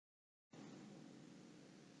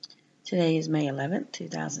Today is May 11th,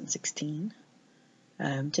 2016.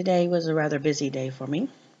 Today was a rather busy day for me,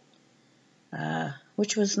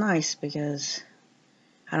 which was nice because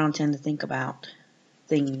I don't tend to think about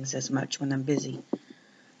things as much when I'm busy.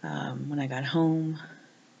 When I got home,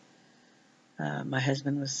 my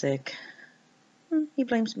husband was sick. He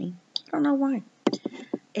blames me. I don't know why.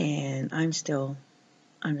 And I'm still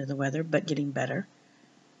under the weather, but getting better.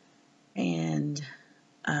 And,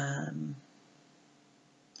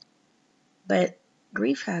 but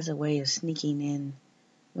grief has a way of sneaking in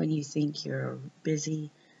when you think you're busy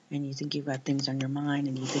and you think you've got things on your mind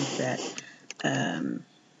and you think that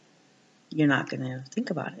you're not going to think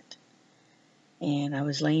about it. And I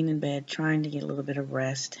was laying in bed trying to get a little bit of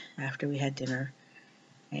rest after we had dinner,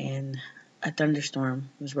 and a thunderstorm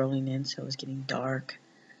was rolling in, so it was getting dark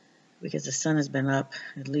because the sun has been up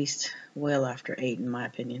at least well after 8 in my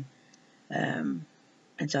opinion. And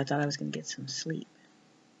so I thought I was going to get some sleep.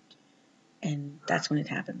 And that's when it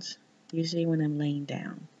happens. Usually when I'm laying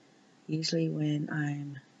down. Usually when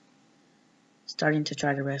I'm starting to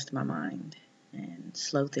try to rest my mind and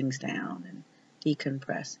slow things down and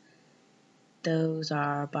decompress. Those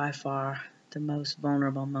are by far the most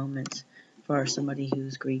vulnerable moments for somebody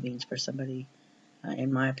who's grieving, for somebody,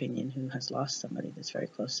 in my opinion, who has lost somebody that's very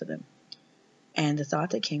close to them. And the thought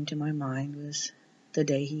that came to my mind was the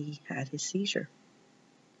day he had his seizure.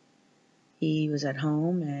 He was at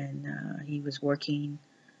home and he was working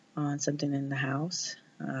on something in the house.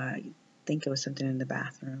 I think it was something in the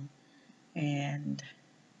bathroom. And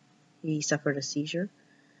he suffered a seizure,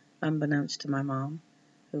 unbeknownst to my mom,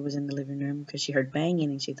 who was in the living room, because she heard banging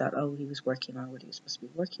and she thought, oh, he was working on what he was supposed to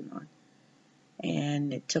be working on.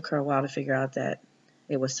 And it took her a while to figure out that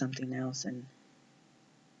it was something else. And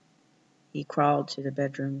he crawled to the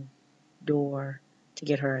bedroom door to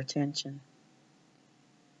get her attention.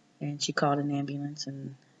 And she called an ambulance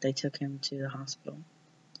and they took him to the hospital.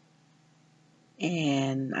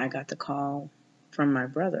 And I got the call from my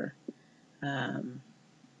brother. My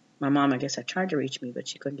mom, I guess, had tried to reach me, but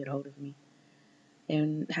she couldn't get hold of me.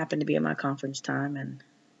 And it happened to be at my conference time, and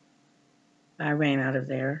I ran out of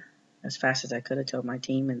there as fast as I could. I told my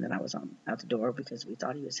team, and then I was out the door because we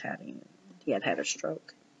thought he had had a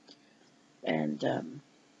stroke. And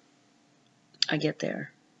I get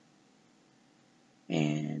there,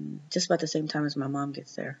 and just about the same time as my mom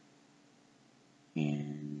gets there,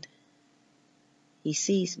 and he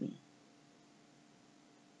sees me.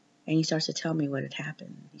 And he starts to tell me what had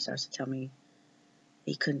happened. He starts to tell me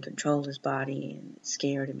he couldn't control his body and it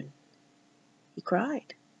scared him, and he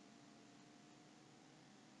cried.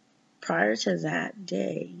 Prior to that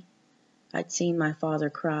day, I'd seen my father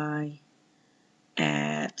cry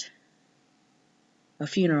at a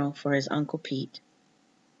funeral for his Uncle Pete,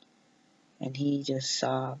 and he just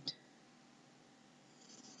sobbed.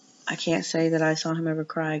 I can't say that I saw him ever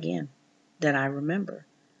cry again, that I remember.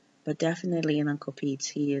 But definitely in Uncle Pete's,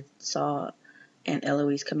 he had saw Aunt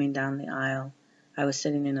Eloise coming down the aisle. I was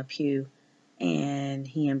sitting in a pew, and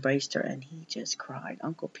he embraced her, and he just cried.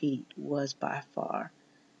 Uncle Pete was by far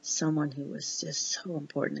someone who was just so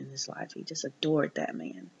important in his life. He just adored that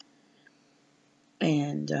man.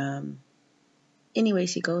 And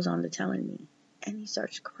anyways, he goes on to telling me, and he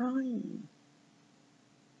starts crying.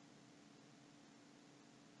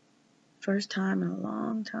 First time in a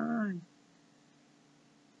long time.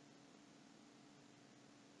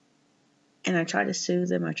 And I try to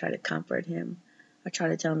soothe him. I try to comfort him. I try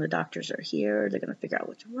to tell him the doctors are here. They're going to figure out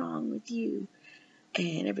what's wrong with you.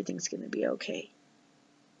 And everything's going to be okay.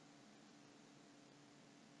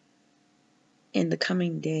 In the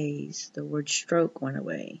coming days, the word stroke went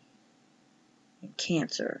away. And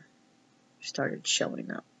cancer started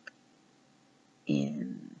showing up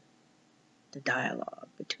in the dialogue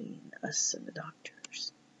between us and the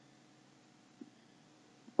doctors.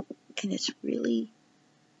 And it's really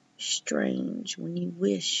strange when you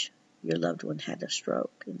wish your loved one had a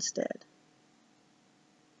stroke instead.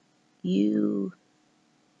 You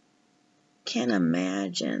can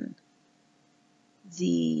imagine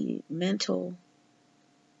the mental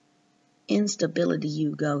instability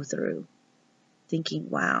you go through thinking,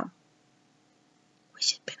 wow,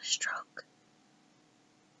 wish it'd been a stroke.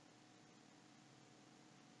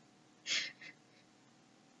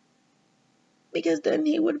 Because then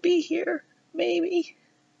he would be here, maybe.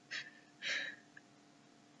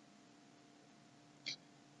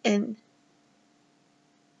 And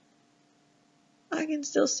I can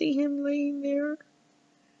still see him laying there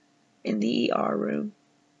in the ER room.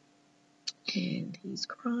 And he's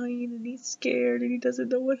crying and he's scared and he doesn't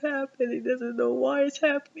know what happened. He doesn't know why it's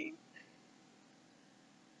happening.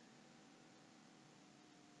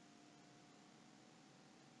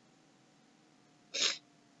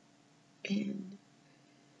 And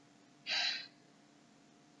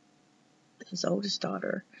his oldest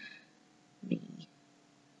daughter, me,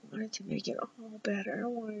 wanted to make it all better. I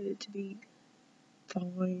wanted it to be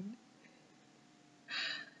fine.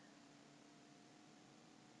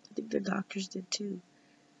 I think the doctors did too.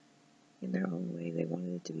 In their own way, they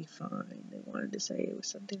wanted it to be fine. They wanted to say it was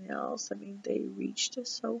something else. I mean, they reached us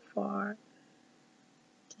so far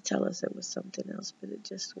to tell us it was something else, but it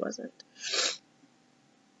just wasn't.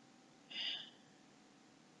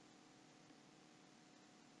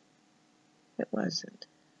 It wasn't.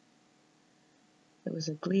 It was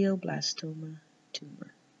a glioblastoma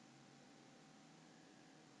tumor.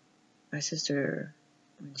 My sister,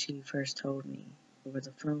 when she first told me over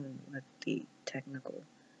the phone what the technical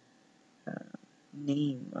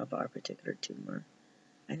name of our particular tumor,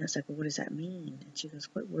 and I was like, well, what does that mean? And she goes,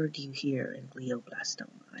 what word do you hear in glioblastoma?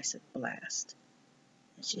 I said, blast.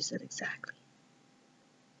 And she said, exactly.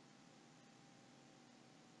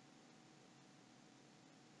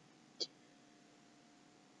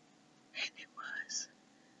 And it was.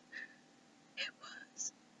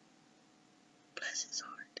 Bless his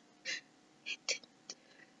heart.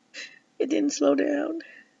 It didn't slow down.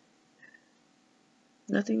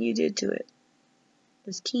 Nothing you did to it.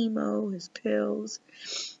 His chemo, his pills,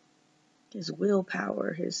 his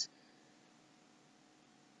willpower, his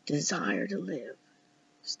desire to live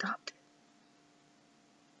stopped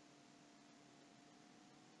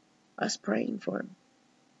it. Us praying for him,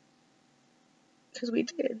 because we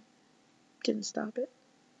didn't stop it.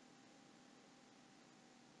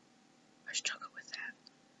 I struggle with that.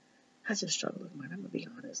 That's a struggle of mine, I'm going to be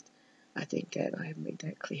honest. I think that I have made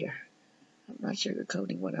that clear. I'm not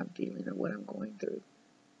sugarcoating what I'm feeling or what I'm going through.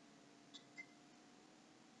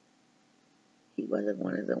 He wasn't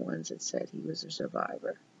one of the ones that said he was a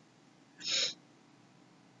survivor.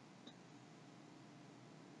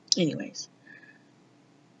 Anyways,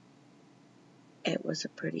 it was a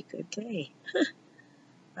pretty good day.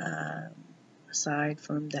 Aside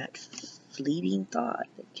from that fleeting thought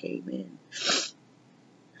that came in,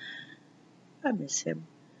 I miss him.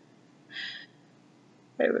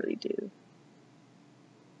 I really do.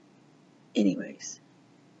 Anyways,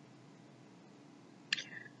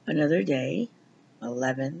 another day,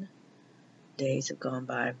 11 days have gone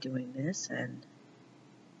by of doing this, and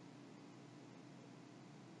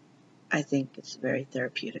I think it's very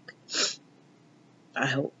therapeutic. I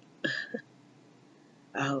hope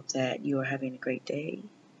that you are having a great day.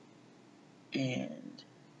 And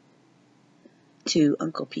to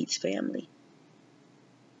Uncle Pete's family,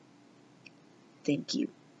 thank you.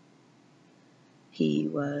 He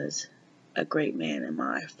was a great man, and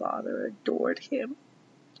my father adored him.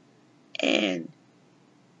 And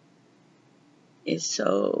he was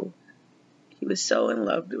so in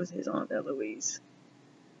love with his Aunt Eloise.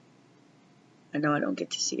 I know I don't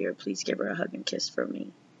get to see her. Please give her a hug and kiss from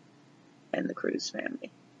me and the Cruz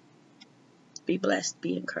family. Be blessed,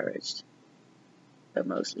 be encouraged, but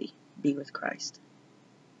mostly be with Christ.